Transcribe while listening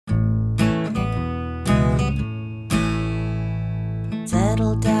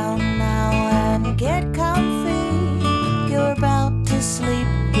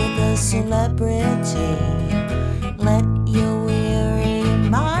celebrity. Let your weary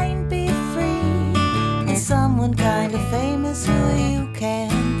mind be free, and someone kind of famous who you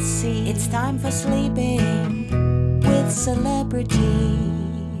can see. It's time for sleeping with celebrities.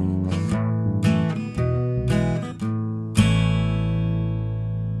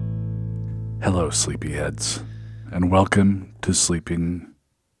 Hello, sleepyheads, and welcome to Sleeping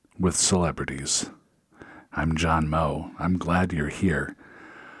with Celebrities. I'm Gianmarco. I'm glad you're here.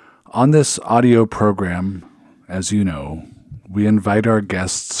 On this audio program, as you know, we invite our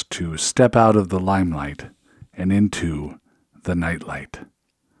guests to step out of the limelight and into the nightlight.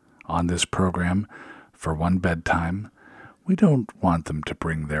 On this program, for one bedtime, we don't want them to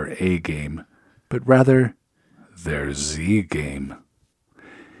bring their A game, but rather their Z game.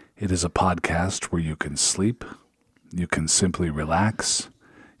 It is a podcast where you can sleep, you can simply relax,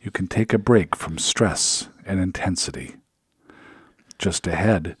 you can take a break from stress and intensity. Just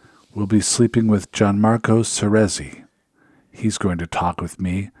ahead, we'll be sleeping with Gianmarco Soresi. He's going to talk with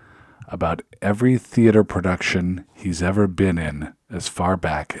me about every theater production he's ever been in as far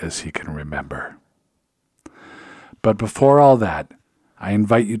back as he can remember. But before all that, I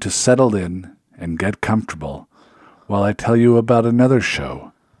invite you to settle in and get comfortable while I tell you about another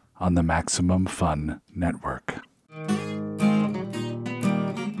show on the Maximum Fun Network.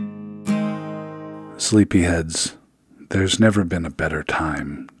 Sleepyheads, there's never been a better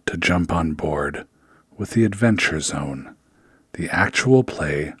time to jump on board with the Adventure Zone, the actual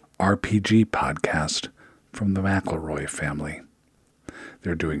play RPG podcast from the McElroy family.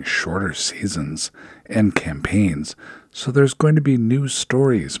 They're doing shorter seasons and campaigns, so there's going to be new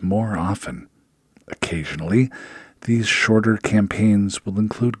stories more often. Occasionally, these shorter campaigns will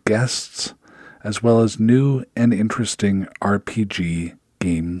include guests, as well as new and interesting RPG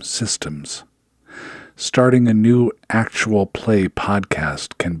game systems. Starting a new actual play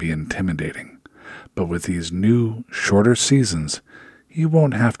podcast can be intimidating, but with these new, shorter seasons, you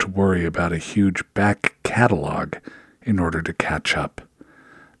won't have to worry about a huge back catalog in order to catch up.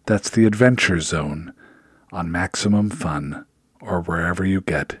 That's the Adventure Zone on Maximum Fun or wherever you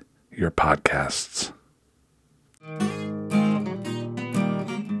get your podcasts.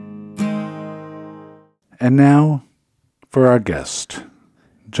 And now, for our guest.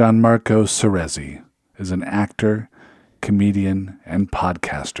 Gianmarco Soresi is an actor, comedian, and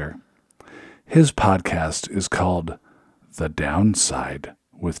podcaster. His podcast is called The Downside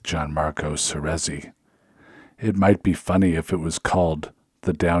with Gianmarco Soresi. It might be funny if it was called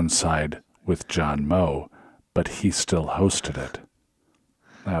The Downside with John Moe, but he still hosted it.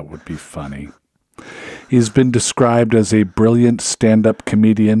 That would be funny. He's been described as a brilliant stand-up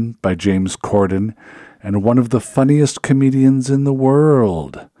comedian by James Corden and one of the funniest comedians in the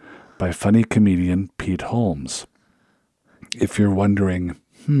world by funny comedian Pete Holmes. If you're wondering,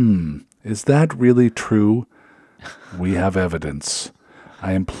 is that really true? We have evidence.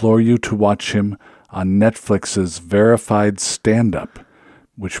 I implore you to watch him on Netflix's Verified Stand-Up,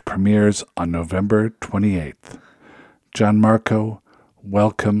 which premieres on November 28th. Gianmarco,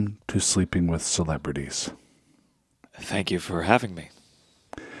 welcome to Sleeping with Celebrities. Thank you for having me.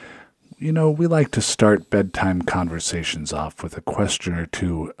 You know, we like to start bedtime conversations off with a question or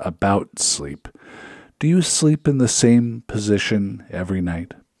two about sleep. Do you sleep in the same position every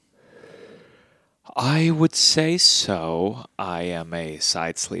night? I would say so. I am a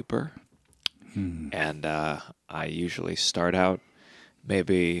side sleeper, and I usually start out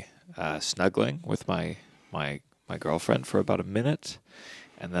maybe snuggling with my girlfriend for about a minute,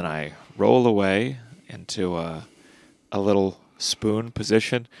 and then I roll away into a little spoon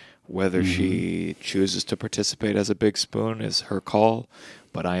position. Whether she chooses to participate as a big spoon is her call,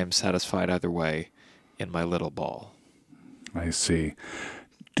 but I am satisfied either way in my little ball. I see.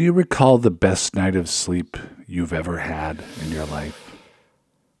 Do you recall the best night of sleep you've ever had in your life?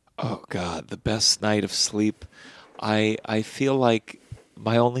 Oh, God, the best night of sleep. I feel like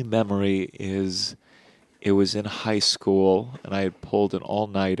my only memory is it was in high school, and I had pulled an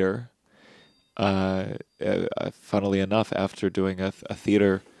all-nighter. Funnily enough, after doing a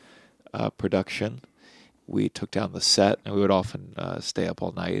theater production, we took down the set, and we would often stay up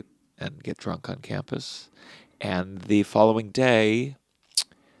all night and get drunk on campus. And the following day,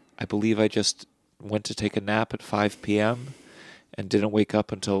 I believe I just went to take a nap at 5 p.m. and didn't wake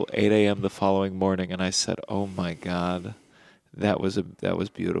up until 8 a.m. the following morning. And I said, "Oh my God, that was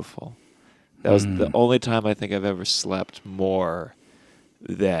beautiful." That was the only time I think I've ever slept more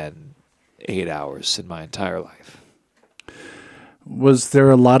than 8 hours in my entire life. Was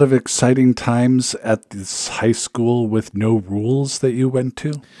there a lot of exciting times at this high school with no rules that you went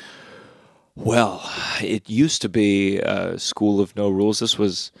to? Well, it used to be a school of no rules. This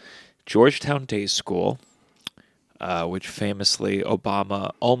was Georgetown Day School, which famously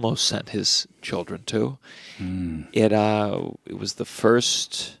Obama almost sent his children to. It was the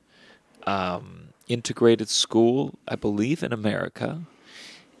first integrated school, I believe, in America,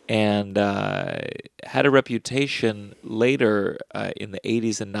 and had a reputation later in the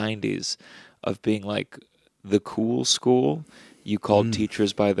 80s and 90s of being like the cool school. You called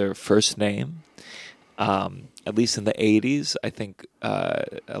teachers by their first name. At least in the 80s, I think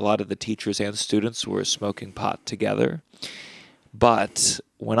a lot of the teachers and students were smoking pot together. But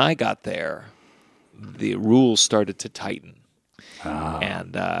when I got there, the rules started to tighten.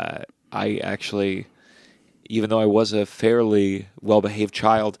 And I actually, even though I was a fairly well-behaved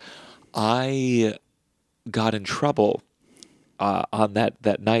child, I got in trouble on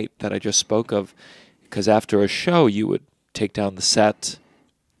that night that I just spoke of, because after a show, you would take down the set,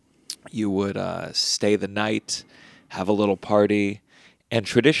 you would stay the night, have a little party, and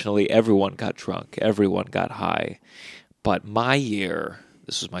traditionally everyone got drunk, everyone got high. But my year,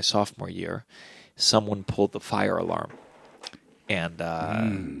 this was my sophomore year, someone pulled the fire alarm,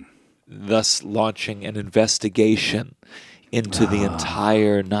 and thus launching an investigation into the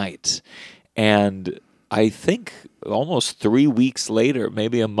entire night. And I think almost 3 weeks later,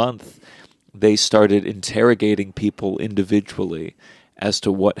 maybe a month, they started interrogating people individually as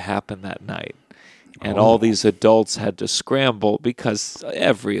to what happened that night. And all these adults had to scramble because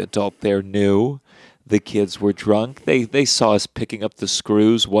every adult there knew the kids were drunk. They saw us picking up the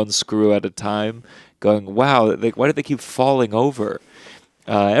screws, one screw at a time, going, wow, why did they keep falling over?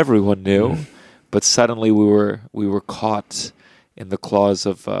 Everyone knew. But suddenly we were caught in the claws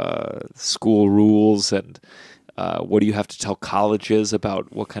of school rules and what do you have to tell colleges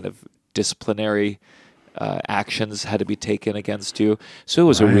about what kind of disciplinary actions had to be taken against you. So it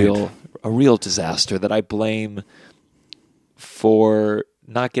was a real disaster that I blame for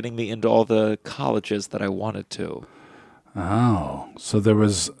not getting me into all the colleges that I wanted to. Oh,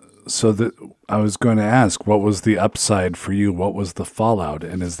 I was going to ask, what was the upside for you? What was the fallout?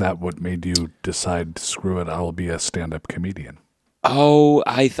 And is that what made you decide, screw it, I'll be a stand-up comedian? Oh,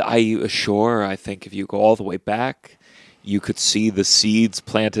 I think if you go all the way back, you could see the seeds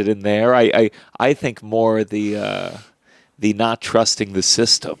planted in there. I think more the not trusting the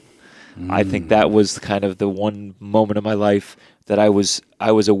system. I think that was kind of the one moment of my life that I was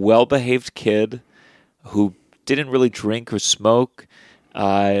a well-behaved kid who didn't really drink or smoke,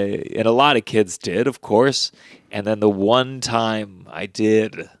 and a lot of kids did, of course. And then the one time I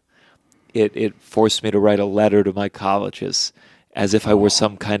did, it forced me to write a letter to my colleges as if I were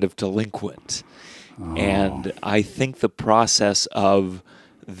some kind of delinquent. And I think the process of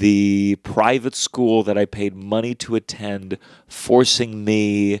the private school that I paid money to attend forcing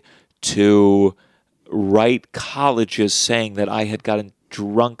me to write colleges saying that I had gotten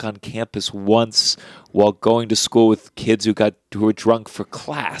drunk on campus once while going to school with kids who were drunk for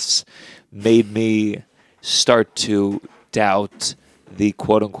class made me start to doubt the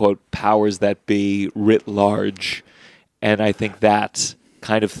quote-unquote powers that be writ large. And I think that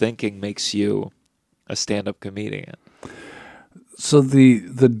kind of thinking makes you a stand-up comedian. So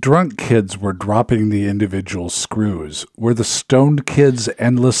the drunk kids were dropping the individual screws. Were the stoned kids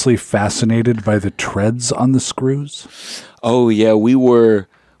endlessly fascinated by the treads on the screws? Oh yeah, we were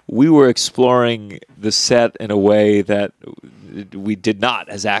exploring the set in a way that we did not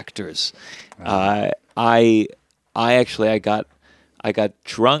as actors. I got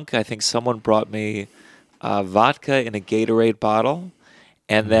drunk. I think someone brought me vodka in a Gatorade bottle,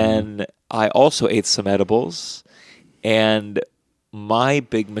 and then I also ate some edibles. And my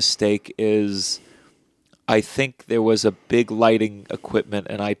big mistake is I think there was a big lighting equipment,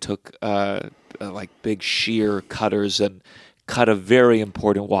 and I took like big shear cutters and cut a very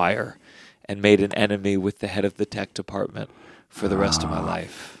important wire and made an enemy with the head of the tech department for the rest of my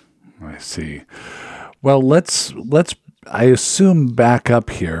life. I see. Well, let's I assume back up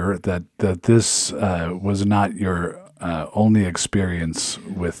here that this was not your only experience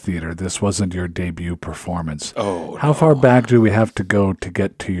with theater. This wasn't your debut performance. Oh, How far back do we have to go to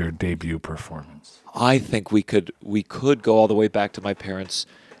get to your debut performance? I think we could go all the way back to my parents'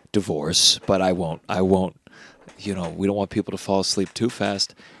 divorce, but I won't. We don't want people to fall asleep too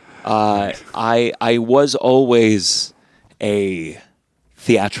fast. I was always a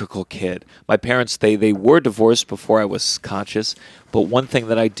theatrical kid. My parents, they were divorced before I was conscious, but one thing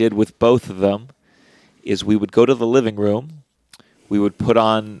that I did with both of them is we would go to the living room. We would put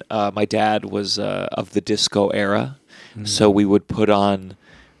on, my dad was of the disco era, so we would put on,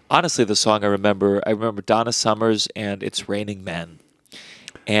 honestly, the song I remember Donna Summers and It's Raining Men.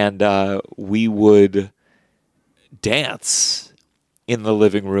 And we would dance in the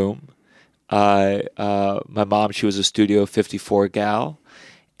living room. My mom, she was a Studio 54 gal,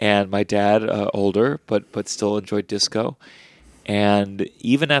 and my dad, older, but still enjoyed disco. And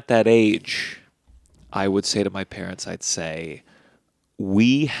even at that age, I would say to my parents, I'd say,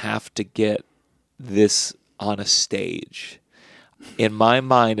 we have to get this on a stage. In my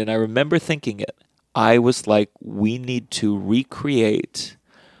mind, and I remember thinking it, I was like, we need to recreate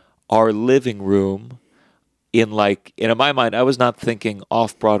our living room in my mind, I was not thinking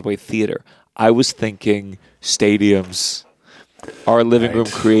off-Broadway theater. I was thinking stadiums. Our living room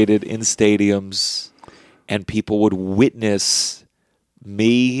created in stadiums, and people would witness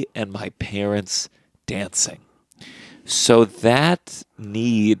me and my parents dancing. So that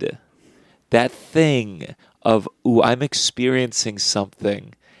need, that thing of, ooh, I'm experiencing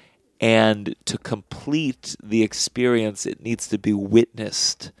something, and to complete the experience, it needs to be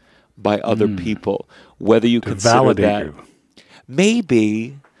witnessed by other people. Whether you consider that you.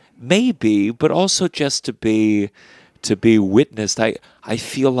 maybe, but also just to be witnessed. I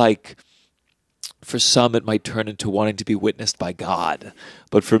feel like for some it might turn into wanting to be witnessed by God,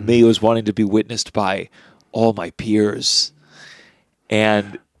 but for me it was wanting to be witnessed by all my peers,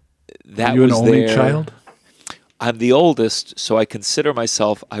 and that Are you was an only there. child? I'm the oldest, so I consider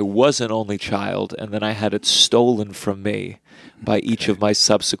myself, I was an only child, and then I had it stolen from me by each of my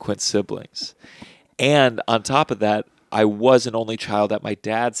subsequent siblings. And on top of that, I was an only child at my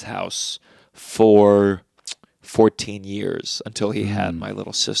dad's house for 14 years until he had my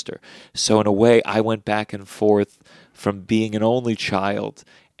little sister. So in a way, I went back and forth from being an only child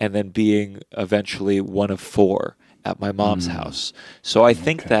and then being eventually one of four at my mom's house. So I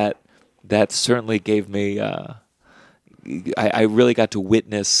think that certainly gave me... I really got to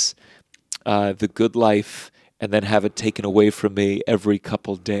witness the good life and then have it taken away from me every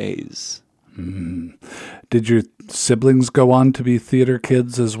couple days. Did your siblings go on to be theater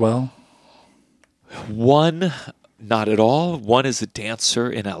kids as well? One, not at all. One is a dancer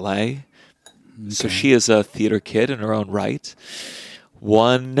in L.A., so she is a theater kid in her own right.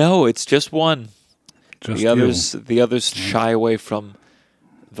 One, no, it's just one. Just The others shy away from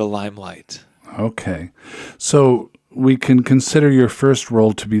the limelight. Okay. So we can consider your first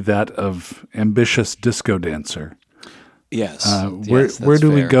role to be that of ambitious disco dancer. Yes. Where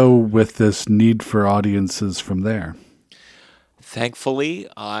do we go with this need for audiences from there? Thankfully,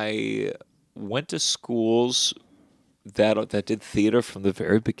 I went to schools that did theater from the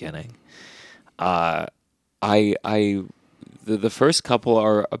very beginning. The first couple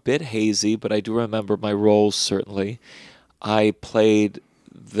are a bit hazy, but I do remember my roles certainly. I played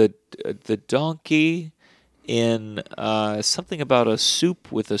the donkey in something about a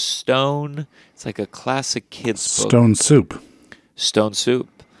soup with a stone. It's like a classic kids book. Stone Soup. Stone Soup.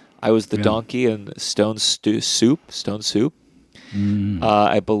 I was the donkey in Stone Soup.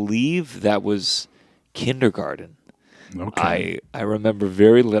 I believe that was kindergarten. Okay. I remember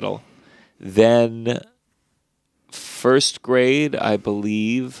very little. Then first grade, I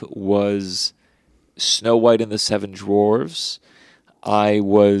believe, was Snow White and the Seven Dwarfs. I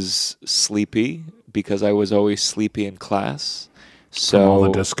was sleepy because I was always sleepy in class. So From all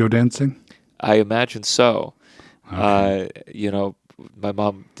the disco dancing? I imagine so. Okay. My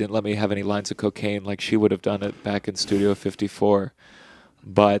mom didn't let me have any lines of cocaine like she would have done it back in Studio 54.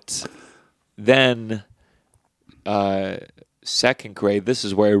 But then second grade, this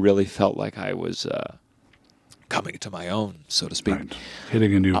is where I really felt like I was coming to my own, so to speak. Right.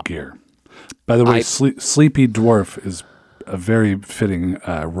 Hitting a new gear. By the way, Sleepy Dwarf is a very fitting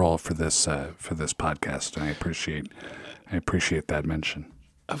role for this podcast, and I appreciate that mention.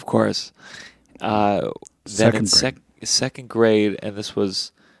 Of course. Then in second grade, and this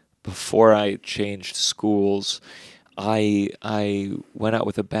was before I changed schools, I went out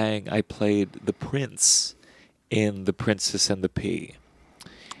with a bang. I played the prince in The Princess and the Pea.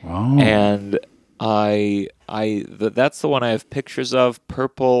 Wow. And that's the one I have pictures of.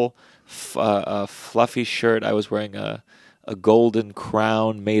 Purple, a fluffy shirt. I was wearing a golden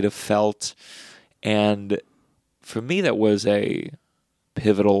crown made of felt. And for me, that was a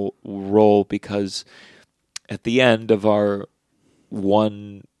pivotal role because at the end of our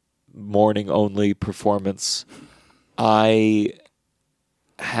one morning only performance, I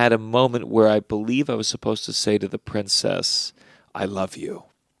had a moment where I believe I was supposed to say to the princess, "I love you."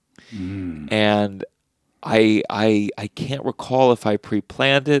 And I can't recall if I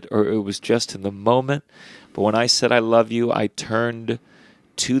pre-planned it or it was just in the moment. But when I said "I love you," I turned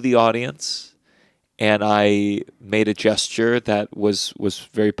to the audience and I made a gesture that was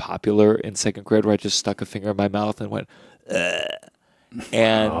very popular in second grade, where I just stuck a finger in my mouth and went, "Ugh."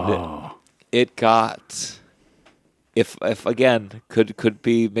 And it got if again could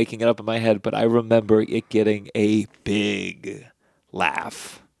be making it up in my head, but I remember it getting a big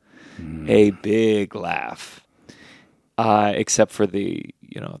laugh, except for the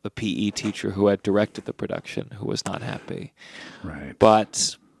PE teacher who had directed the production, who was not happy. Right.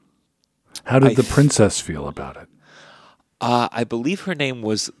 But how did the princess feel about it? I believe her name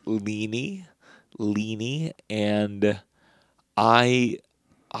was Leanie, and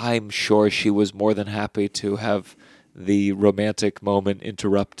I'm sure she was more than happy to have the romantic moment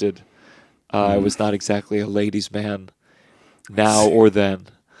interrupted. I was not exactly a ladies' man now or then.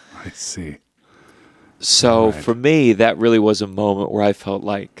 I see. So for me, that really was a moment where I felt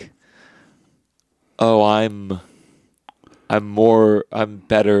like, oh, I'm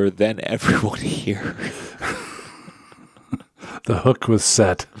better than everyone here. The hook was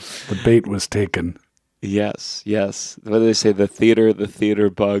set. The bait was taken. Yes. What do they say? The theater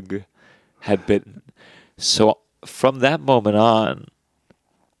bug had bitten. So from that moment on,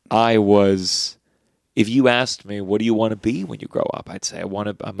 I was, if you asked me, what do you want to be when you grow up? I'd say I'm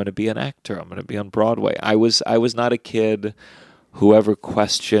going to be an actor. I'm going to be on Broadway. I was not a kid who ever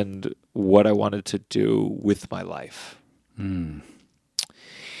questioned what I wanted to do with my life.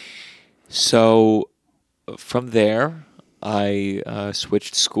 So from there, I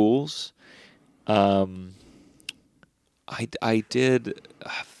switched schools. I did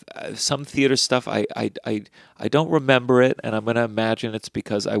some theater stuff. I don't remember it, and I'm going to imagine it's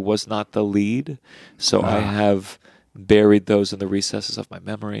because I was not the lead. So I have buried those in the recesses of my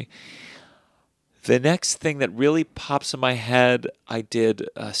memory. The next thing that really pops in my head, I did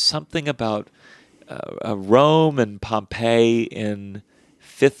something about Rome and Pompeii in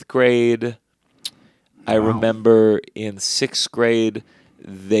 5th grade. I remember in 6th grade,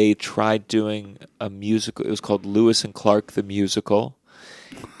 they tried doing a musical. It was called Lewis and Clark, the musical.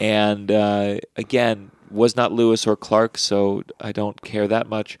 And again, was not Lewis or Clark, so I don't care that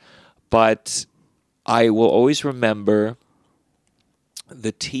much. But I will always remember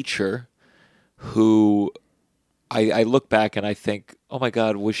the teacher who I look back and I think, oh my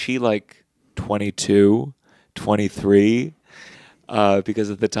God, was she like 22, 23?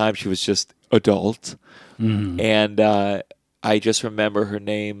 Because at the time she was just adult. And I just remember her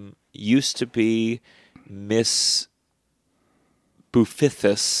name used to be Miss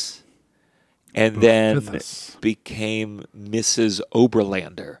Buffithis, and then became Mrs.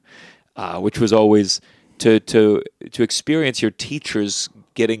 Oberlander, which was always to experience your teachers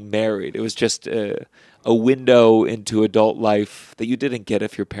getting married. It was just a window into adult life that you didn't get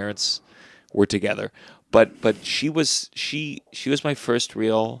if your parents were together. But she was my first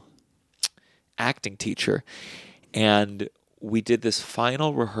real acting teacher, and we did this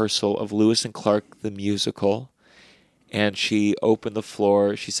final rehearsal of Lewis and Clark the musical, and she opened the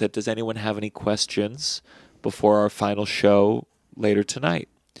floor. She said, "Does anyone have any questions before our final show later tonight?"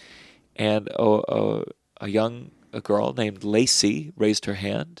 And a girl named Lacey raised her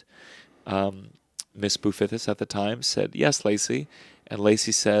hand. Miss Buffithis at the time said, "Yes, Lacey." And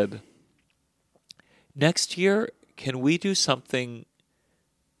Lacey said, "Next year, can we do something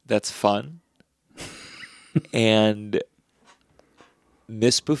that's fun?" And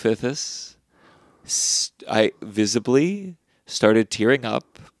Miss Buffithis, I visibly started tearing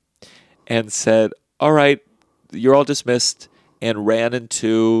up and said, "All right, you're all dismissed," and ran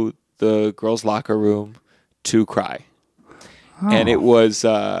into the girls' locker room to cry. And it was,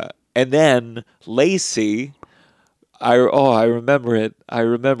 and then Lacey, I remember it.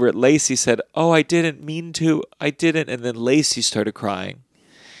 Lacey said, "Oh, I didn't mean to. I didn't." And then Lacey started crying.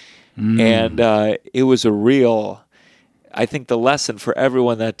 And it was a real, I think the lesson for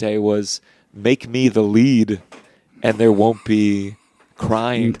everyone that day was make me the lead and there won't be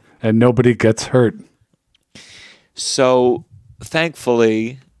crying. And nobody gets hurt. So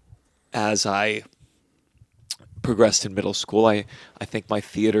thankfully, as I progressed in middle school, I think my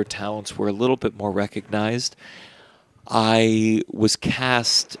theater talents were a little bit more recognized. I was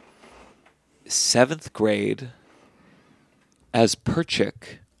cast 7th grade as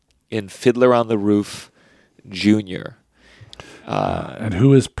Perchik in Fiddler on the Roof Jr. And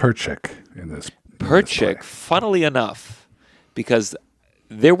who is Perchik in this? Perchik, funnily enough, because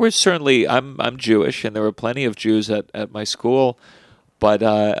there were certainly, I'm Jewish, and there were plenty of Jews at my school, but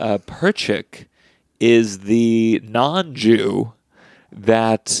Perchik is the non-Jew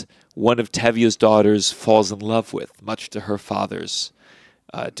that one of Tevye's daughters falls in love with, much to her father's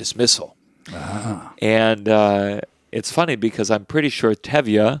dismissal. And it's funny because I'm pretty sure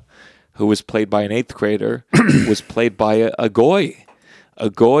Tevye, who was played by an 8th grader, was played by a goy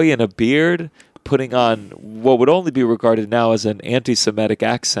in a beard, putting on what would only be regarded now as an anti-Semitic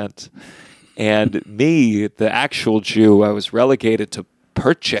accent. And me, the actual Jew, I was relegated to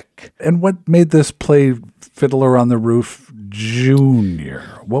Perchik. And what made this play Fiddler on the Roof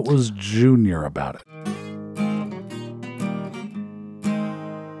Junior? What was Junior about it?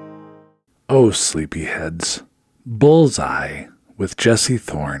 Oh, sleepyheads. Bullseye with Jesse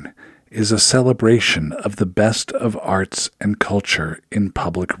Thorne is a celebration of the best of arts and culture in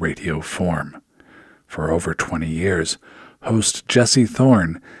public radio form. For over 20 years, host Jesse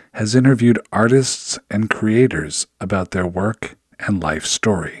Thorne has interviewed artists and creators about their work and life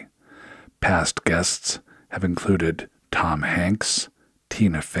story. Past guests have included Tom Hanks,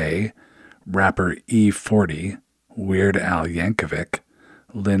 Tina Fey, rapper E40, Weird Al Yankovic,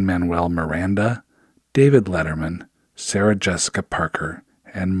 Lin-Manuel Miranda, David Letterman, Sarah Jessica Parker,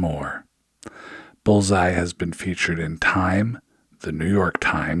 and more. Bullseye has been featured in Time, The New York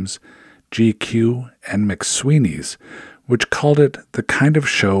Times, GQ, and McSweeney's, which called it the kind of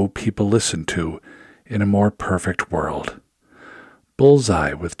show people listen to in a more perfect world.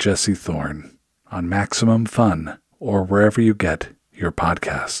 Bullseye with Jesse Thorne on Maximum Fun or wherever you get your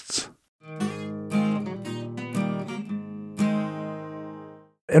podcasts.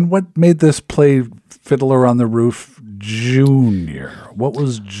 And what made this play Fiddler on the Roof Junior? What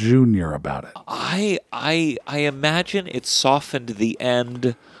was Junior about it? I imagine it softened the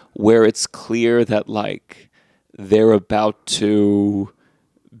end where it's clear that, like, they're about to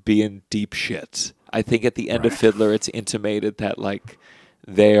be in deep shit. I think at the end of Fiddler, it's intimated that, like,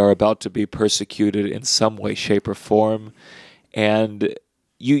 they are about to be persecuted in some way, shape, or form. And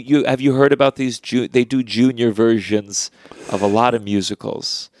you have you heard about these? They do junior versions of a lot of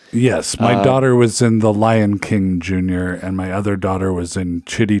musicals. Yes, my daughter was in The Lion King Junior, and my other daughter was in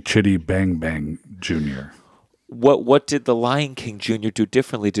Chitty Chitty Bang Bang Junior. What did The Lion King Junior do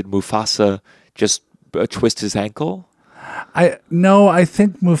differently? Did Mufasa just twist his ankle? No, I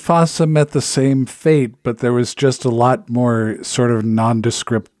think Mufasa met the same fate, but there was just a lot more sort of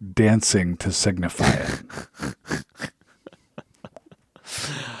nondescript dancing to signify it.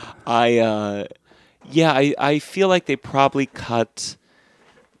 I feel like they probably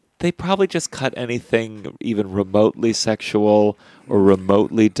just cut anything even remotely sexual or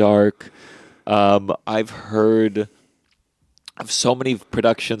remotely dark. I've heard of so many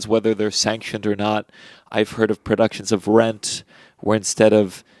productions, whether they're sanctioned or not. I've heard of productions of Rent where instead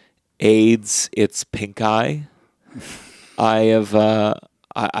of AIDS, it's pink eye. I don't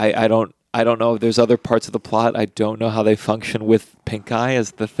know if there's other parts of the plot. I don't know how they function with pink eye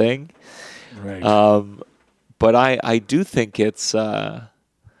as the thing. Right. But I do think it's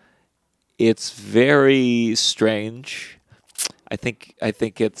very strange. I think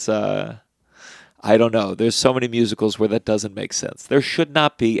it's I don't know. There's so many musicals where that doesn't make sense. There should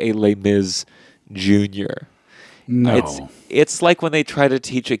not be a Les Mis Junior. No. It's like when they try to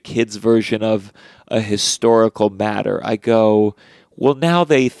teach a kid's version of a historical matter. I go, well, now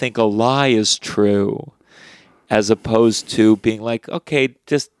they think a lie is true, as opposed to being like, okay,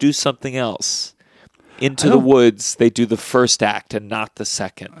 just do something else. Into the Woods, they do the first act and not the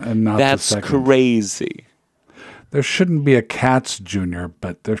second. That's crazy. There shouldn't be a Cats Junior,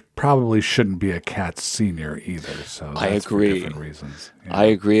 but there probably shouldn't be a Cats Senior either. So I agree. For different reasons. Yeah. I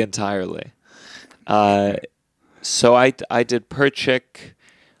agree entirely. So I did Perchik.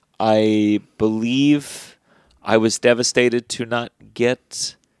 I believe I was devastated to not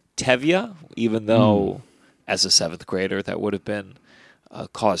get Tevye, even though as a 7th grader that would have been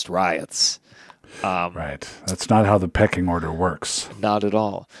caused riots. Right. That's not how the pecking order works. Not at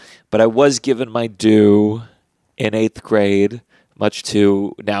all. But I was given my due in 8th grade, much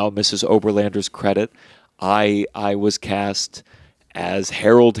to now Mrs. Oberlander's credit. I was cast as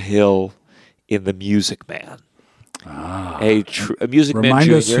Harold Hill in The Music Man. A Music Man Remind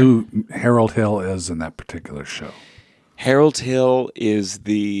Junior. us who Harold Hill is in that particular show. Harold Hill is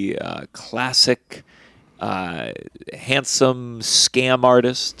the classic handsome scam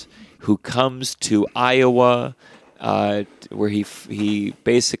artist who comes to Iowa, where he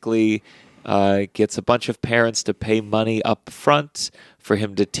basically gets a bunch of parents to pay money up front for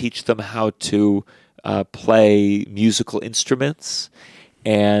him to teach them how to play musical instruments,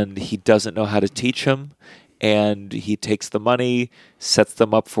 and he doesn't know how to teach them. And he takes the money, sets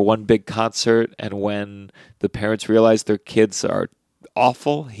them up for one big concert, and when the parents realize their kids are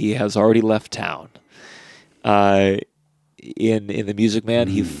awful, he has already left town. In The Music Man,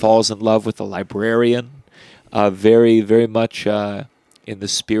 he falls in love with the librarian, very, very much in the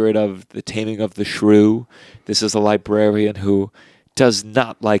spirit of The Taming of the Shrew. This is a librarian who does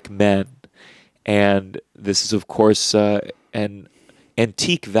not like men. And this is, of course, an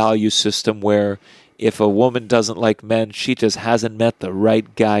antique value system where if a woman doesn't like men, she just hasn't met the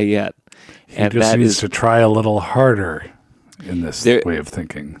right guy yet. He just needs to try a little harder in this way of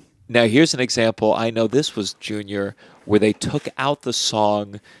thinking. Now, here's an example. I know this was junior, where they took out the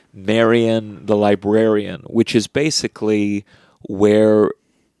song Marian the Librarian, which is basically where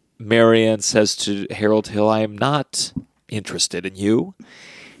Marian says to Harold Hill, I am not interested in you.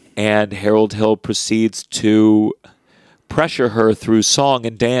 And Harold Hill proceeds to pressure her through song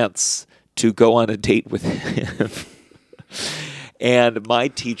and dance to go on a date with him. And my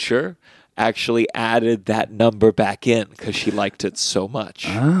teacher actually added that number back in because she liked it so much.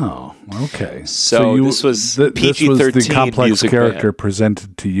 Oh, okay. So this was PG-13 was the complex character band.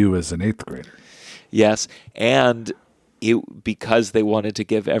 Presented to you as an 8th grader. Yes, and because they wanted to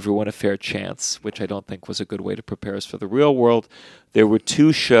give everyone a fair chance, which I don't think was a good way to prepare us for the real world, there were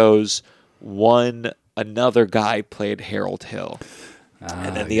 2 shows. One, another guy played Harold Hill.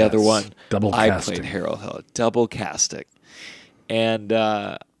 And then the other one, I played Harold Hill. Double casting. And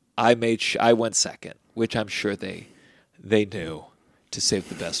I went second, which I'm sure they knew to save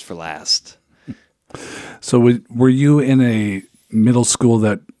the best for last. So were you in a middle school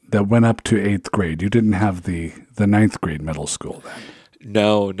that went up to 8th grade? You didn't have the 9th grade middle school then?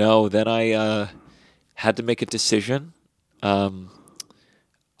 No. Then I had to make a decision.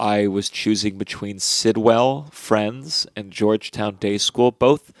 I was choosing between Sidwell Friends and Georgetown Day School,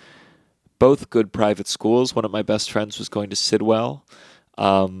 both good private schools. One of my best friends was going to Sidwell.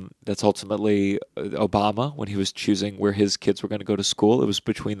 That's ultimately Obama, when he was choosing where his kids were going to go to school. It was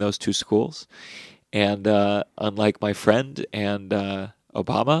between those 2 schools. And unlike my friend and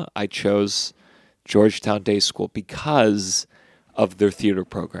Obama, I chose Georgetown Day School because of their theater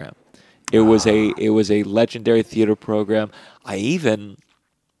program. It was a legendary theater program. I even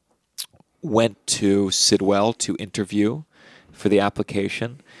went to Sidwell to interview for the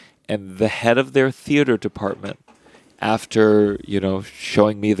application, and the head of their theater department, after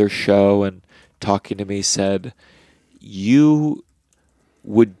showing me their show and talking to me, said, "You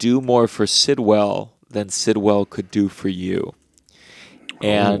would do more for Sidwell than Sidwell could do for you."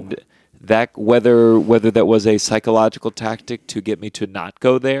 And that whether that was a psychological tactic to get me to not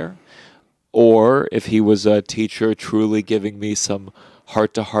go there, or if he was a teacher truly giving me some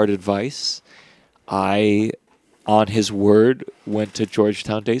heart-to-heart advice, I, on his word, went to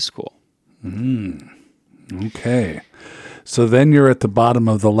Georgetown Day School. Okay. So then you're at the bottom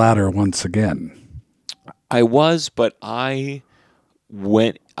of the ladder once again. I was, but I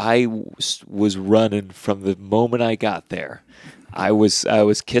was running from the moment I got there. I was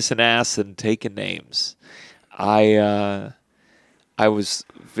kissing ass and taking names. I was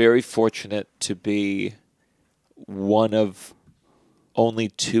very fortunate to be one of only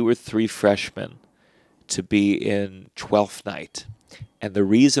 2 or 3 freshmen to be in 12th night. And the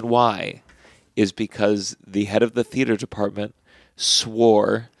reason why is because the head of the theater department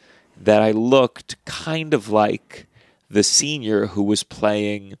swore that I looked kind of like the senior who was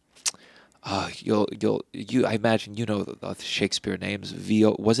playing. I imagine you know the Shakespeare names.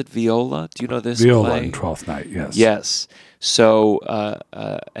 Was it Viola? Do you know this Viola play? in 12th Night, yes. Yes. So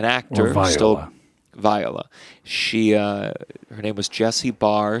an actor, or Viola. still Viola. She, her name was Jessie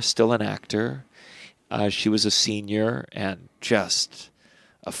Barr, still an actor. She was a senior and just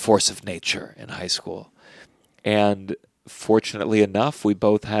a force of nature in high school. And fortunately enough, we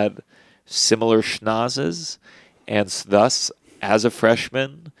both had similar schnozzes, and thus, as a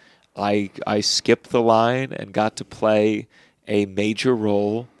freshman, I skipped the line and got to play a major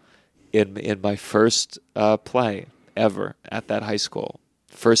role in my first play ever at that high school,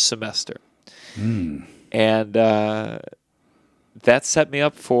 first semester. And that set me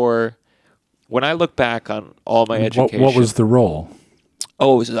up for, when I look back on all my education. What was the role?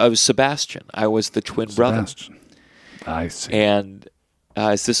 Oh, I was Sebastian. I was the twin brother. I see. And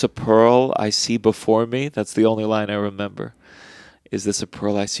is this a pearl I see before me? That's the only line I remember. Is this a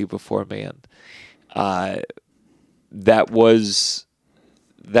pearl I see before me? And that was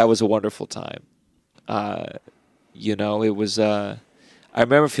a wonderful time. It was. I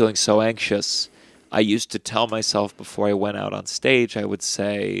remember feeling so anxious. I used to tell myself before I went out on stage, I would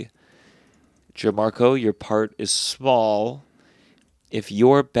say, Gianmarco, your part is small. If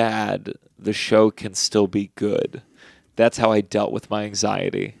you're bad, the show can still be good. That's how I dealt with my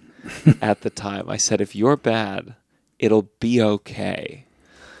anxiety at the time. I said, if you're bad, it'll be okay.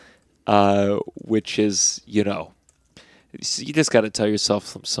 Which is, you just got to tell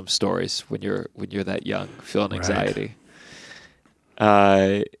yourself some stories when you're that young, feeling anxiety.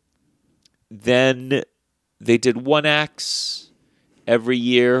 Right. Then they did 1 acts every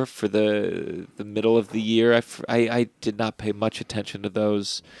year for the middle of the year. I did not pay much attention to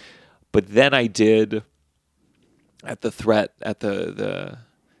those, but then I did at the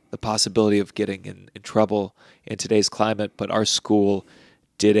the possibility of getting in trouble in today's climate, but our school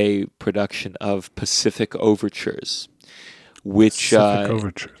did a production of Pacific Overtures, which Pacific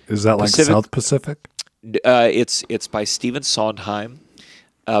Overture. Is that like South Pacific? It's by Stephen Sondheim,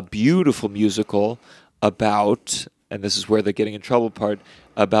 a beautiful musical about, and this is where the getting in trouble part,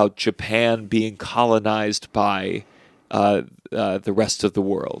 about Japan being colonized by the rest of the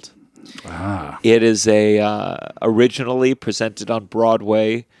world. Ah. It is originally presented on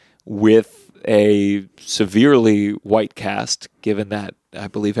Broadway with a severely white cast, given that I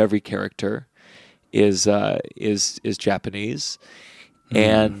believe every character is Japanese,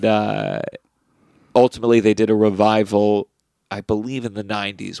 and ultimately they did a revival, I believe, in the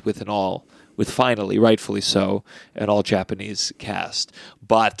 90s with finally, rightfully so, an all Japanese cast.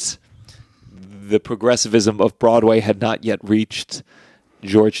 But the progressivism of Broadway had not yet reached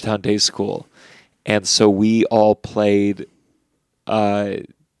Georgetown Day School, and so we all played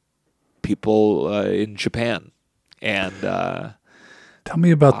people in Japan. And tell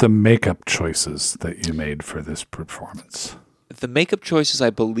me about the makeup choices that you made for this performance. The makeup choices, I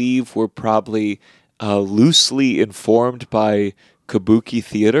believe, were probably loosely informed by kabuki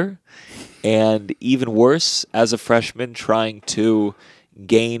theater, and even worse, as a freshman trying to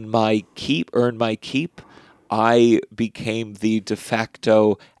earn my keep, I became the de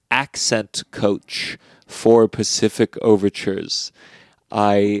facto accent coach for Pacific Overtures.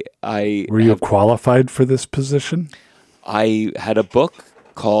 Were you qualified for this position? I had a book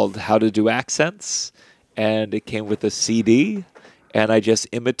called How to Do Accents, and it came with a CD, and I just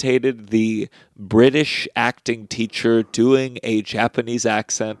imitated the British acting teacher doing a Japanese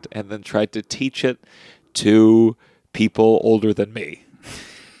accent and then tried to teach it to people older than me.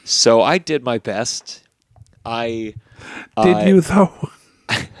 So I did my best. Did you though?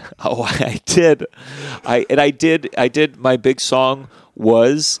 Oh, I did. I did. My big song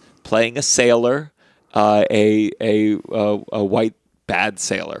was playing a sailor, a white bad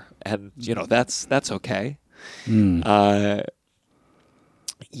sailor, and that's okay.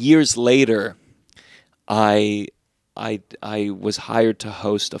 Years later, I was hired to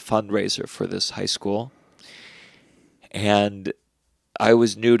host a fundraiser for this high school, and I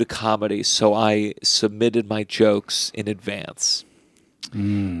was new to comedy, so I submitted my jokes in advance.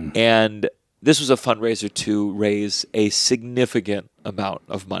 And this was a fundraiser to raise a significant amount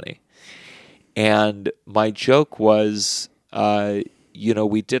of money. And my joke was, we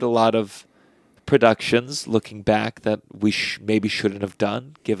did a lot of productions, looking back, that we maybe shouldn't have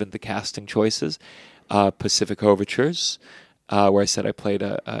done, given the casting choices. Pacific Overtures, where I said I played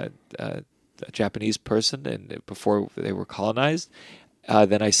a Japanese person and before they were colonized.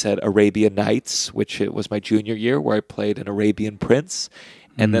 Then I said Arabian Nights, which it was my junior year, where I played an Arabian prince.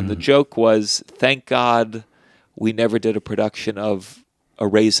 And then the joke was, thank God we never did a production of A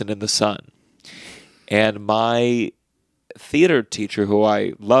Raisin in the Sun. And my theater teacher, who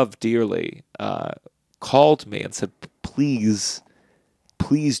I love dearly, called me and said, please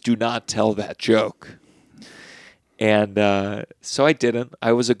do not tell that joke. And so I didn't.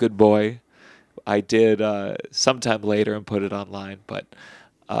 I was a good boy. I did sometime later and put it online. But,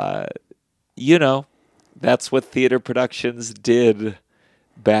 that's what theater productions did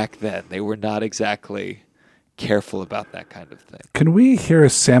back then. They were not exactly careful about that kind of thing. Can we hear a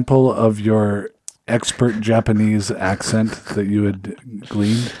sample of your expert Japanese accent that you had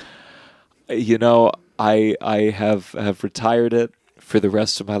gleaned? I have retired it for the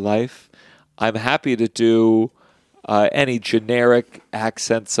rest of my life. I'm happy to do any generic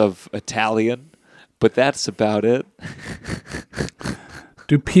accents of Italian, but that's about it.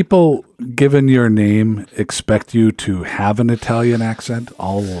 Do people, given your name, expect you to have an Italian accent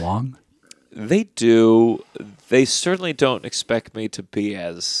all along? They do. They certainly don't expect me to be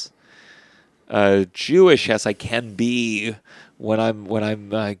as Jewish as I can be when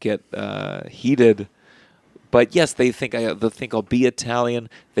I get heated. But yes, they think I'll be Italian.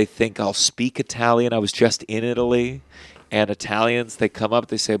 They think I'll speak Italian. I was just in Italy, and Italians, they come up,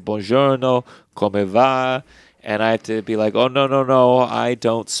 they say buongiorno, come va, and I have to be like, oh no, I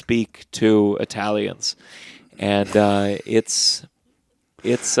don't speak to Italians, and it's.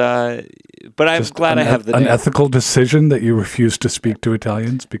 But I'm Just glad I have the name. An ethical decision that you refuse to speak to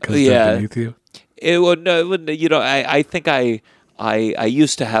Italians because they're beneath you. I think I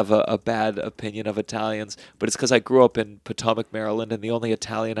used to have a bad opinion of Italians, but it's because I grew up in Potomac, Maryland, and the only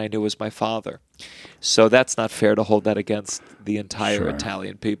Italian I knew was my father. So that's not fair to hold that against the entire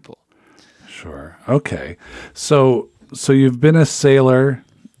Italian people. Sure. Okay. So you've been a sailor.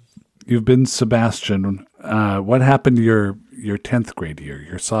 You've been Sebastian. What happened to your 10th grade year,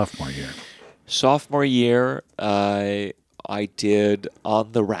 your sophomore year? Sophomore year, I did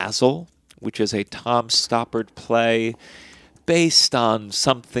On the Razzle, which is a Tom Stoppard play based on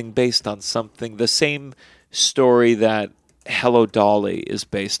something, the same story that Hello Dolly is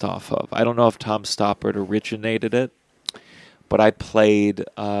based off of. I don't know if Tom Stoppard originated it, but I played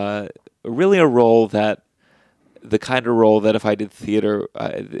really the kind of role that if I did theater,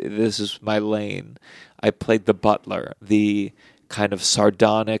 this is my lane. I played the butler, the kind of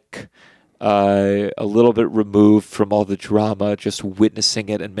sardonic, a little bit removed from all the drama, just witnessing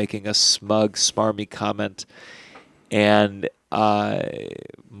it and making a smug, smarmy comment. And my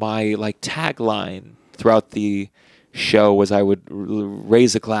tagline throughout the show was I would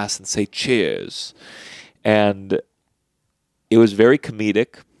raise a glass and say cheers. And it was very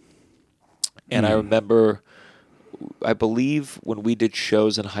comedic. And I remember, I believe when we did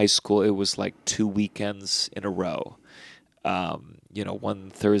shows in high school, it was like 2 weekends in a row. One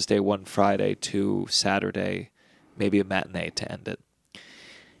Thursday, one Friday, 2 Saturday, maybe a matinee to end it.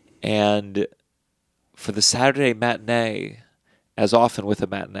 And for the Saturday matinee, as often with a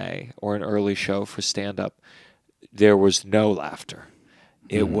matinee or an early show for stand-up, there was no laughter.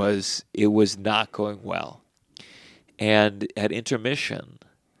 It was not going well. And at intermission,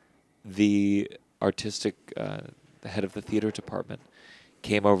 the artistic, the head of the theater department,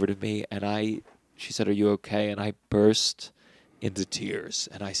 came over to me and she said, "Are you okay?" And I burst into tears.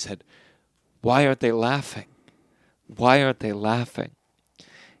 And I said, "Why aren't they laughing? Why aren't they laughing?"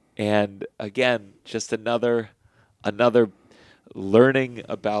 And again, just another learning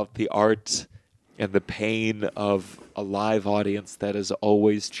about the art and the pain of a live audience that is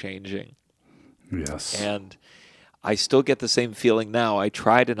always changing. Yes. And I still get the same feeling now. I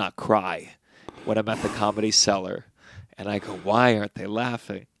try to not cry when I'm at the Comedy Cellar. And I go, why aren't they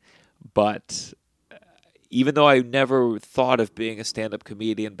laughing? But even though I never thought of being a stand-up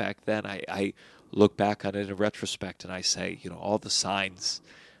comedian back then, I look back on it in retrospect and I say, all the signs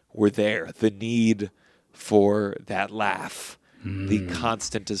were there. The need for that laugh, the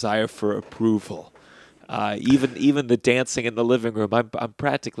constant desire for approval, even the dancing in the living room. I'm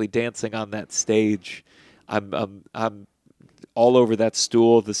practically dancing on that stage. I'm all over that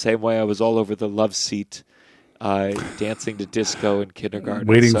stool the same way I was all over the love seat, dancing to disco in kindergarten.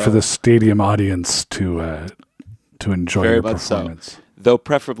 Waiting for the stadium audience to enjoy very your much performance. So. Though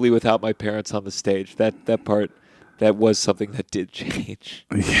preferably without my parents on the stage. That part, that was something that did change.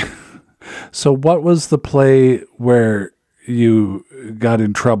 Yeah. So what was the play where you got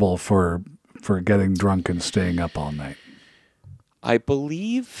in trouble for getting drunk and staying up all night? I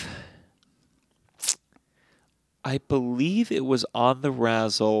believe it was On the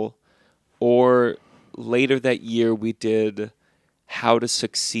Razzle, or later that year we did How to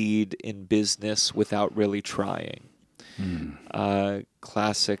Succeed in Business Without Really Trying.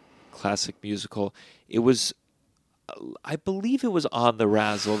 Classic musical. It was, I believe it was On the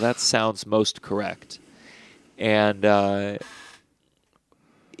Razzle. That sounds most correct. And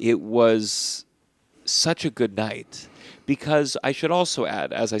it was such a good night because I should also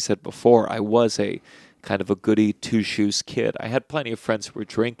add, as I said before, I was a kind of a goody two-shoes kid. I had plenty of friends who were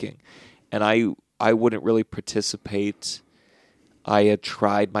drinking, and I wouldn't really participate. I had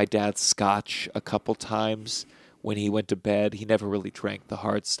tried my dad's scotch a couple times when he went to bed. He never really drank the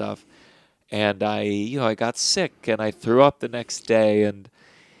hard stuff. And I got sick and I threw up the next day. And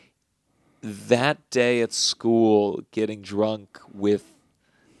that day at school, getting drunk with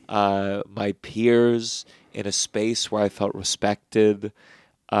my peers in a space where I felt respected,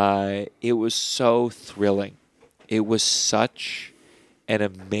 it was so thrilling. It was such an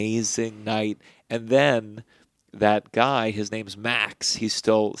amazing night. And then that guy, his name's Max, he's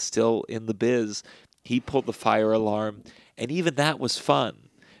still in the biz. He pulled the fire alarm, and even that was fun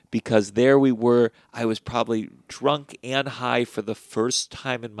because there we were. I was probably drunk and high for the first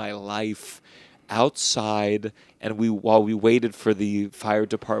time in my life outside, and while we waited for the fire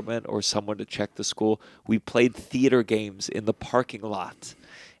department or someone to check the school, we played theater games in the parking lot.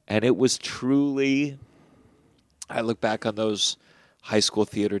 And it was truly, I look back on those high school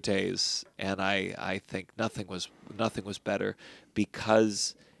theater days, and I think nothing was better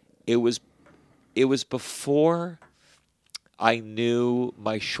because it was before I knew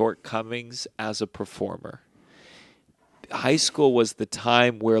my shortcomings as a performer. High school was the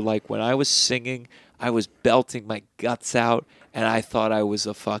time where, when I was singing, I was belting my guts out, and I thought I was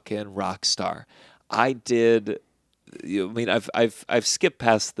a fucking rock star. I did. I've skipped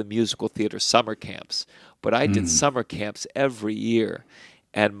past the musical theater summer camps, but I did summer camps every year,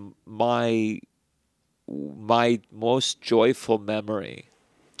 and my most joyful memory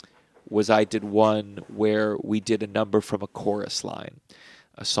was I did one where we did a number from a chorus line,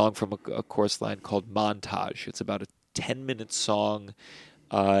 a song from a chorus line called Montage. It's about 10-minute song.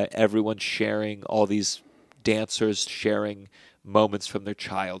 Everyone's sharing, all these dancers sharing moments from their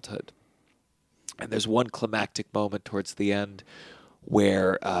childhood. And there's one climactic moment towards the end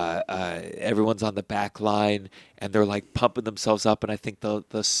where everyone's on the back line and they're like pumping themselves up. And I think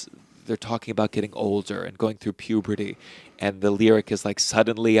they're talking about getting older and going through puberty. And the lyric is like,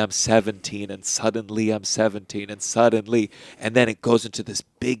 suddenly I'm 17 and suddenly I'm 17 and suddenly. And then it goes into this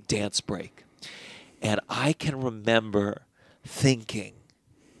big dance break. And I can remember thinking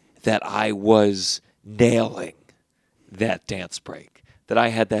that I was nailing that dance break, that I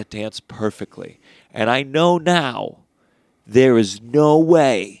had that dance perfectly. And I know now there is no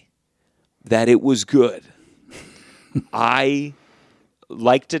way that it was good. I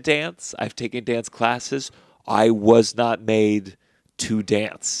like to dance. I've taken dance classes. I was not made to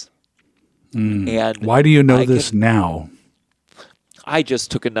dance. And why do you know this now? I just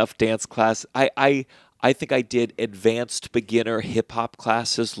took enough dance class. I think I did advanced beginner hip-hop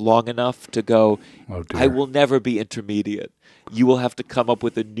classes long enough to go, Oh, dear. I will never be intermediate. You will have to come up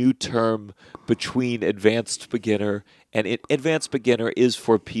with a new term between advanced beginner and advanced beginner is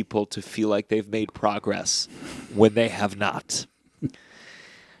for people to feel like they've made progress when they have not.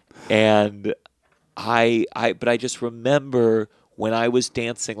 And but I just remember when I was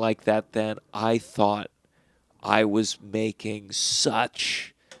dancing like that then, I thought I was making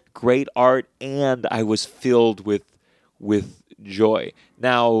such great art and I was filled with joy.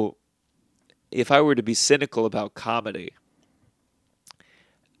 Now, if I were to be cynical about comedy,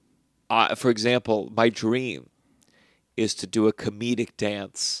 for example, my dream is to do a comedic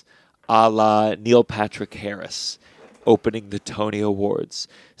dance a la Neil Patrick Harris opening the Tony Awards.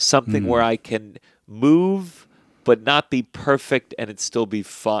 Something where I can move but not be perfect and it still be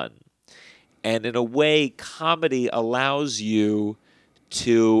fun. And in a way, comedy allows you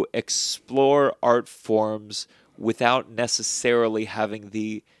to explore art forms without necessarily having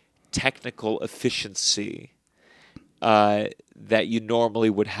the technical efficiency that you normally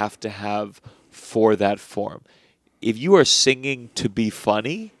would have to have for that form. If you are singing to be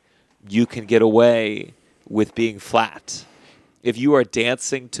funny, you can get away with being flat. If you are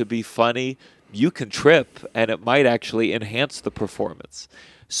dancing to be funny, you can trip, and it might actually enhance the performance.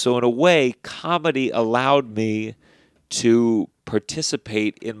 So in a way, comedy allowed me to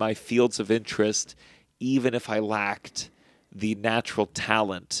participate in my fields of interest, even if I lacked the natural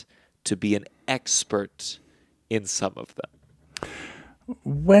talent to be an expert in some of them.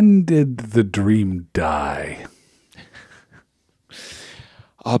 When did the dream die?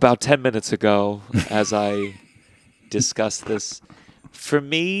 About 10 minutes ago, as I discussed this. For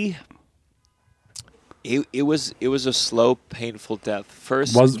me, it was a slow, painful death.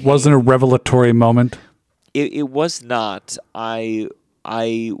 First, Wasn't a revelatory moment? It was not. I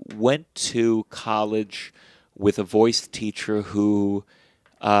went to college with a voice teacher who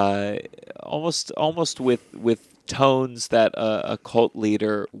almost with tones that a cult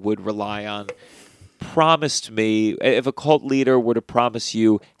leader would rely on, promised me, if a cult leader were to promise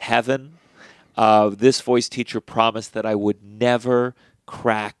you heaven, this voice teacher promised that I would never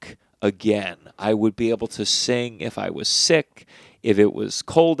crack again. I would be able to sing if I was sick, if it was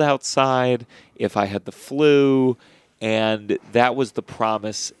cold outside, if I had the flu, and that was the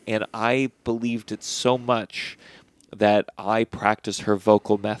promise. And I believed it so much that I practiced her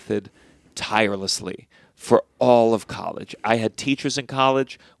vocal method tirelessly for all of college. I had teachers in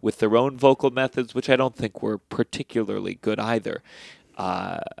college with their own vocal methods, which I don't think were particularly good either.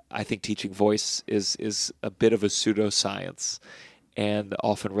 I think teaching voice is a bit of a pseudoscience and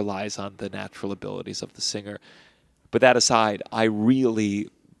often relies on the natural abilities of the singer. But that aside, I really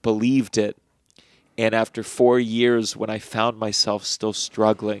believed it. And after 4 years, when I found myself still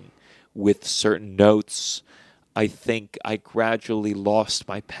struggling with certain notes, I think I gradually lost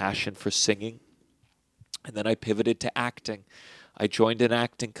my passion for singing. And then I pivoted to acting. I joined an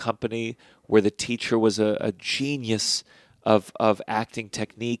acting company where the teacher was a genius of acting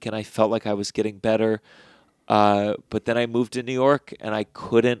technique, and I felt like I was getting better. But then I moved to New York, and I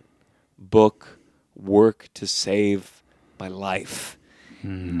couldn't book work to save my life.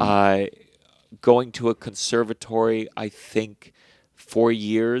 Going to a conservatory, I think 4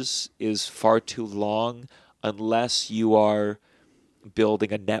 years is far too long unless you are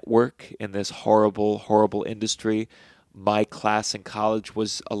building a network in this horrible, horrible industry. My class in college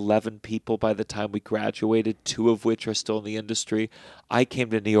was 11 people by the time we graduated, 2 of which are still in the industry. I came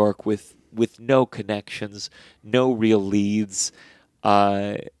to New York with no connections, no real leads.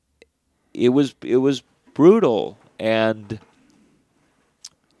 It was brutal, and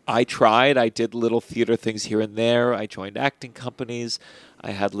I tried. I did little theater things here and there. I joined acting companies.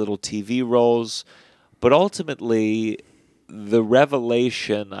 I had little TV roles. But ultimately, the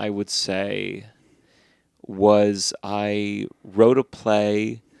revelation, I would say, was I wrote a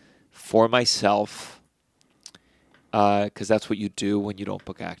play for myself, because that's what you do when you don't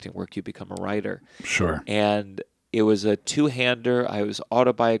book acting work. You become a writer. Sure. And it was a two-hander. I was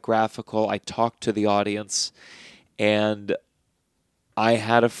autobiographical. I talked to the audience. And I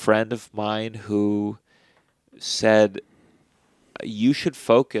had a friend of mine who said, you should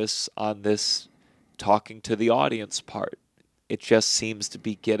focus on this talking to the audience part. It just seems to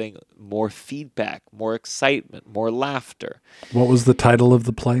be getting more feedback, more excitement, more laughter. What was the title of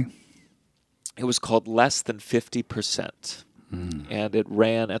the play? It was called Less Than 50%. And it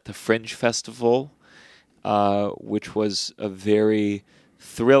ran at the Fringe Festival, which was a very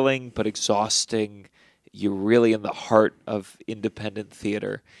thrilling but exhausting. You're really in the heart of independent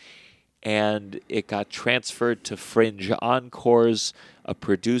theater. And it got transferred to Fringe Encores. A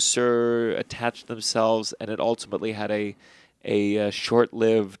producer attached themselves, and it ultimately had a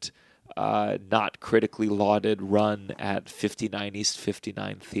short-lived, not critically lauded run at 59 East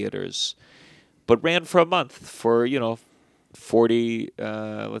 59 theaters, but ran for a month for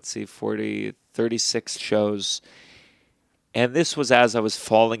 36 shows. And this was as I was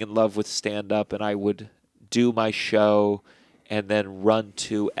falling in love with stand-up, and I would do my show and then run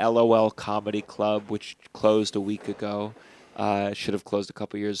to LOL Comedy Club, which closed a week ago. Should have closed a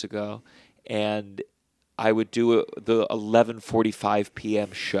couple years ago. And I would do the 11:45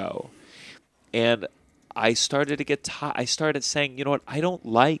 p.m. show. And I started to get I started saying, you know what, I don't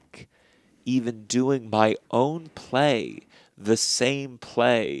like even doing my own play, the same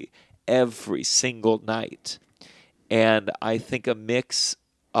play, every single night. And I think a mix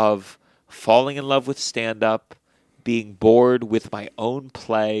of falling in love with stand-up, being bored with my own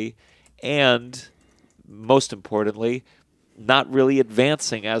play, and, most importantly, not really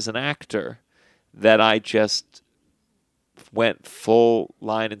advancing as an actor, that I just went full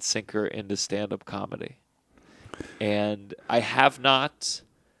line and sinker into stand-up comedy. And I have not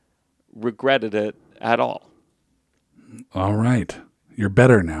regretted it at all. All right. You're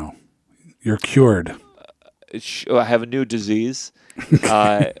better now. You're cured. I have a new disease,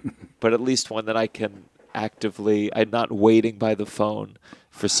 but at least one that I can actively, I'm not waiting by the phone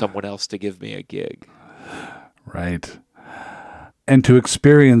for someone else to give me a gig. Right. And to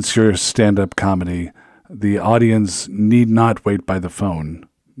experience your stand-up comedy, the audience need not wait by the phone,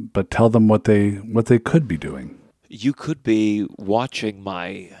 but tell them what they could be doing. You could be watching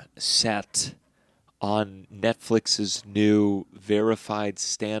my set on Netflix's new verified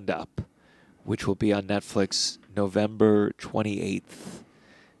stand-up, which will be on Netflix November 28th.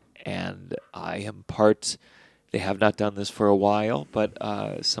 And I am they have not done this for a while, but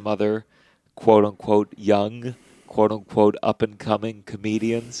some other quote-unquote young, quote-unquote up-and-coming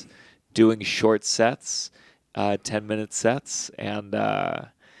comedians doing short sets, 10-minute sets, and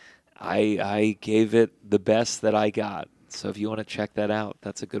I gave it the best that I got. So if you want to check that out,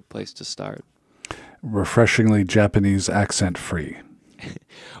 that's a good place to start. Refreshingly Japanese accent-free.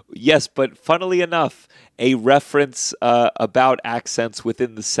 Yes, but funnily enough, a reference about accents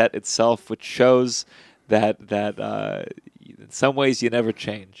within the set itself, which shows that in some ways you never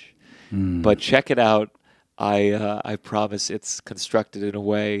change. But check it out. I promise it's constructed in a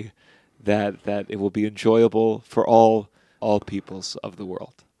way that it will be enjoyable for all peoples of the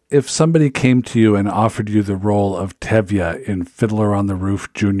world. If somebody came to you and offered you the role of Tevye in Fiddler on the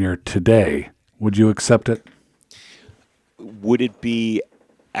Roof Jr. today, would you accept it? Would it be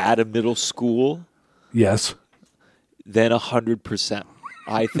at a middle school? Yes. Then 100%.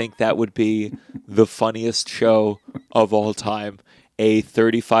 I think that would be the funniest show of all time. A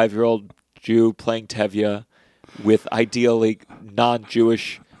 35-year-old Jew playing Tevye with ideally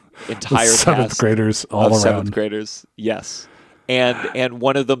non-Jewish entire cast. Seventh graders all of around. Seventh graders, yes. And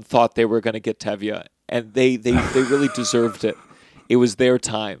one of them thought they were going to get Tevye, and they really deserved it. It was their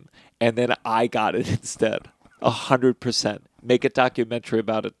time. And then I got it instead. 100%. Make a documentary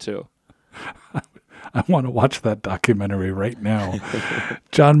about it, too. I want to watch that documentary right now.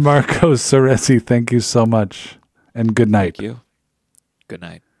 Gianmarco Soresi, thank you so much. And good night. Thank you. Good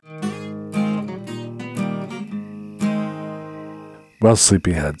night. Well,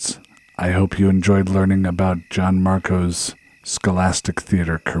 sleepyheads, I hope you enjoyed learning about Gianmarco's scholastic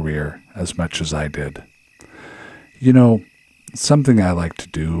theater career as much as I did. You know, something I like to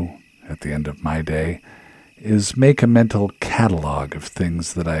do at the end of my day is make a mental catalog of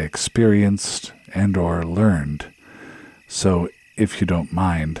things that I experienced and or learned. So, if you don't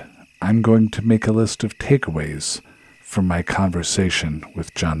mind, I'm going to make a list of takeaways from my conversation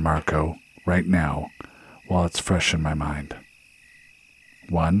with Gianmarco right now while it's fresh in my mind.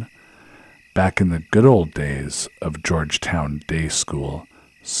 1. Back in the good old days of Georgetown Day School,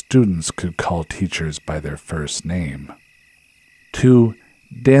 students could call teachers by their first name. 2.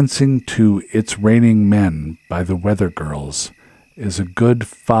 Dancing to It's Raining Men by the Weather Girls is a good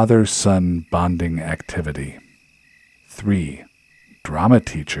father-son bonding activity. 3. Drama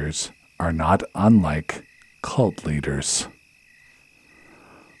teachers are not unlike cult leaders.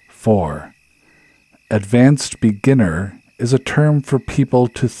 4. Advanced beginner is a term for people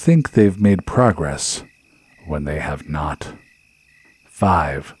to think they've made progress when they have not.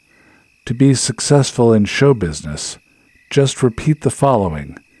 5. To be successful in show business, just repeat the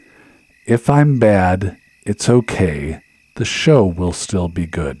following. If I'm bad, it's okay. The show will still be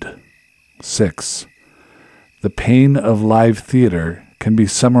good. 6. The pain of live theater can be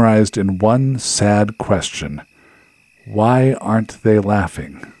summarized in one sad question. Why aren't they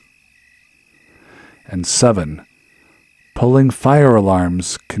laughing? And 7. Pulling fire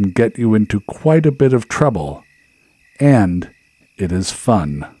alarms can get you into quite a bit of trouble, and it is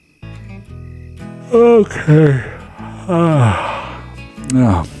fun. Okay.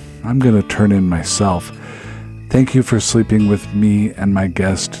 I'm going to turn in myself. Thank you for sleeping with me and my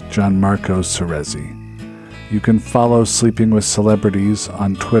guest, Gianmarco Soresi. You can follow Sleeping with Celebrities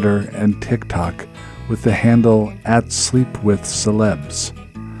on Twitter and TikTok with the handle @SleepWithCelebs.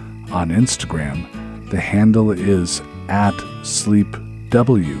 On Instagram, the handle is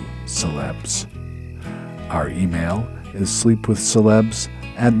 @SleepWCelebs. Our email is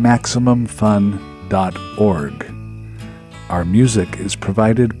sleepwithcelebs@maximumfun.org. Our music is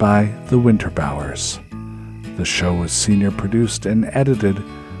provided by The Winterbowers. The show was senior produced and edited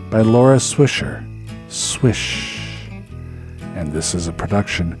by Laura Swisher. Swish. And this is a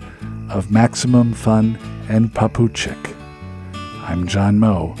production of Maximum Fun and Papuchik. I'm John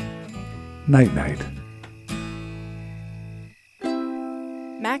Moe. Night-night.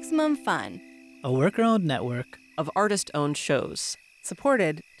 Maximum Fun, a worker-owned network of artist-owned shows.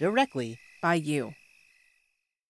 Supported directly by you.